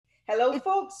Hello,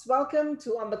 folks. Welcome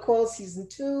to On the Call Season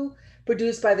 2,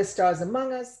 produced by the Stars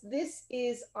Among Us. This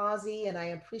is Ozzy, and I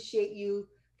appreciate you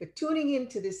for tuning in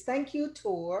to this thank you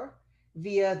tour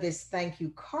via this thank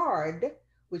you card,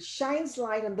 which shines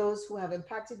light on those who have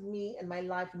impacted me and my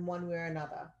life in one way or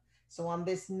another. So, on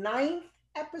this ninth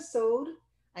episode,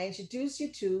 I introduce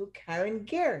you to Karen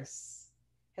Gears.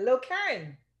 Hello,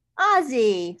 Karen.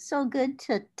 Ozzy, so good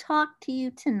to talk to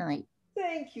you tonight.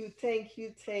 Thank you, thank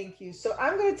you, thank you. So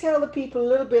I'm going to tell the people a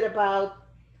little bit about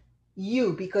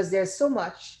you because there's so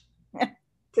much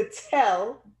to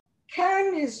tell.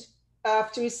 Karen has,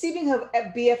 after receiving her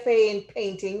BFA in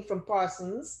painting from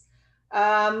Parsons,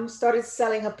 started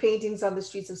selling her paintings on the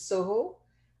streets of Soho,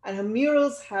 and her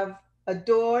murals have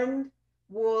adorned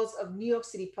walls of New York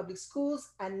City public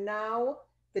schools, and now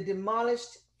the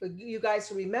demolished, for you guys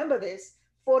who remember this,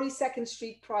 42nd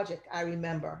Street project, I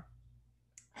remember.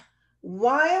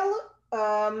 While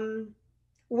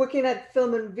working at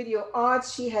Film and Video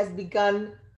Arts, she has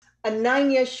begun a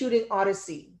 9-year shooting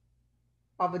odyssey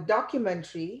of a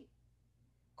documentary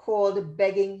called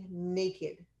Begging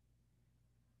Naked.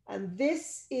 And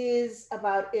this is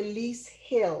about Elise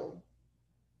Hill,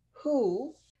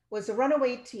 who was a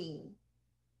runaway teen,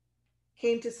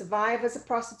 came to survive as a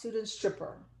prostitute and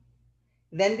stripper,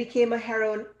 then became a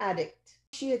heroin addict.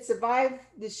 She had survived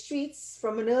the streets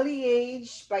from an early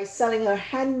age by selling her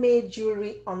handmade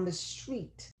jewelry on the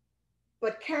street.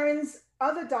 But Karen's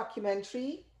other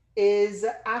documentary is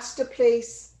Astor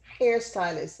Place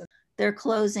Hairstylist. They're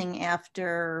closing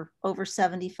after over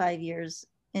 75 years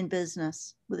in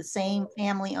business with the same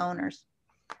family owners.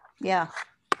 Yeah.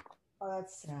 Oh,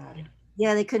 that's sad.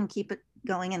 Yeah, they couldn't keep it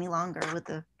going any longer with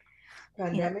the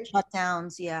Pandemic.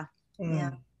 Shutdowns. Yeah.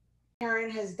 Yeah.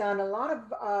 Karen has done a lot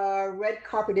of red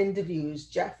carpet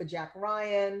interviews for Jack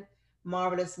Ryan,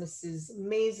 Marvelous Mrs.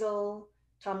 Maisel,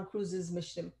 Tom Cruise's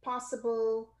Mission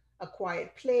Impossible, A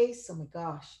Quiet Place, oh my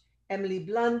gosh, Emily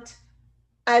Blunt,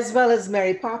 as well as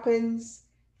Mary Poppins,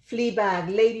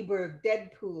 Fleabag, Ladybird,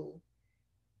 Deadpool.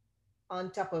 On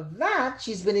top of that,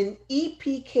 she's been an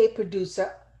EPK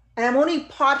producer, and I'm only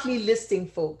partly listing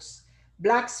folks.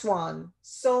 Black Swan,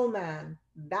 Soul Man,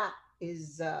 that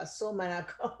is Soul Man.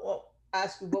 I'll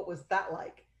ask you, what was that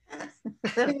like?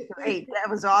 That was great. That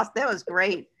was awesome. That was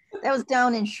great. That was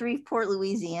down in Shreveport,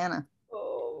 Louisiana.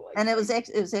 Oh, and it was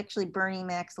actually Bernie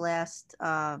Mac's last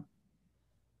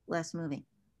movie.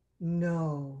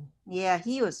 No. Yeah,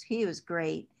 he was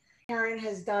great. Karen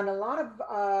has done a lot of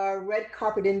red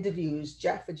carpet interviews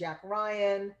for Jack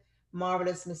Ryan,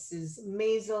 Marvelous Mrs.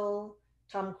 Maisel,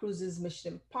 Tom Cruise's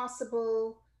Mission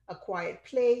Impossible, A Quiet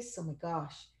Place, oh my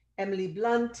gosh, Emily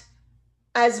Blunt,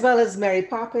 as well as Mary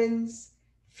Poppins,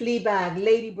 Fleabag,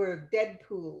 Ladybird,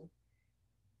 Deadpool.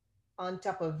 On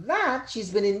top of that,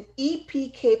 she's been an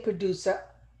EPK producer,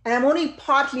 and I'm only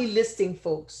partly listing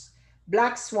folks.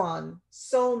 Black Swan,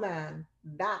 Soul Man,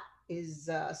 that is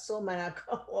Soul Man.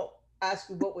 I'll ask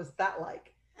you, what was that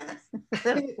like?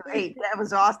 That was great. That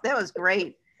was awesome. That was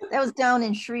great. That was down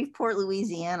in Shreveport,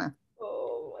 Louisiana.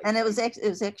 Oh, and it was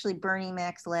actually Bernie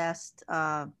Mac's last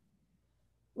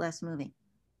movie.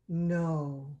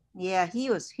 No. Yeah, he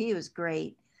was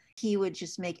great. He would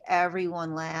just make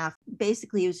everyone laugh.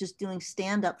 Basically, he was just doing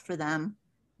stand up for them,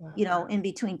 wow. In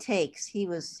between takes. He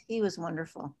was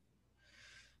wonderful.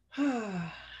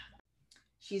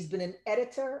 She's been an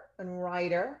editor and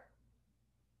writer,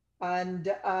 and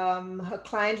her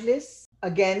client list,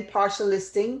 again, partial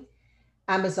listing: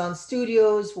 Amazon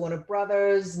Studios, Warner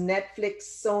Brothers, Netflix,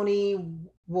 Sony,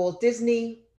 Walt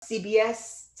Disney,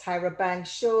 CBS, Tyra Banks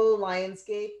Show,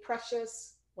 Lionsgate,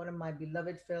 Precious, one of my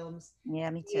beloved films. Yeah,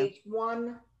 me too.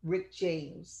 VH1, Rick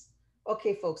James.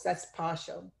 Okay, folks, that's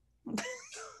partial.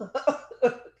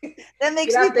 That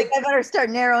makes me think I better start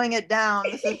narrowing it down.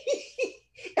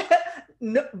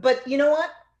 No, but you know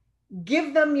what?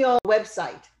 Give them your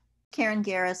website.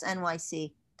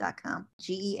 KarenGehrasNYC.com.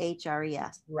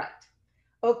 GEHRES. Right.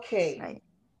 Okay. Right.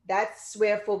 That's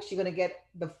where, folks, you're going to get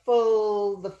the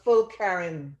full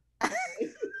Karen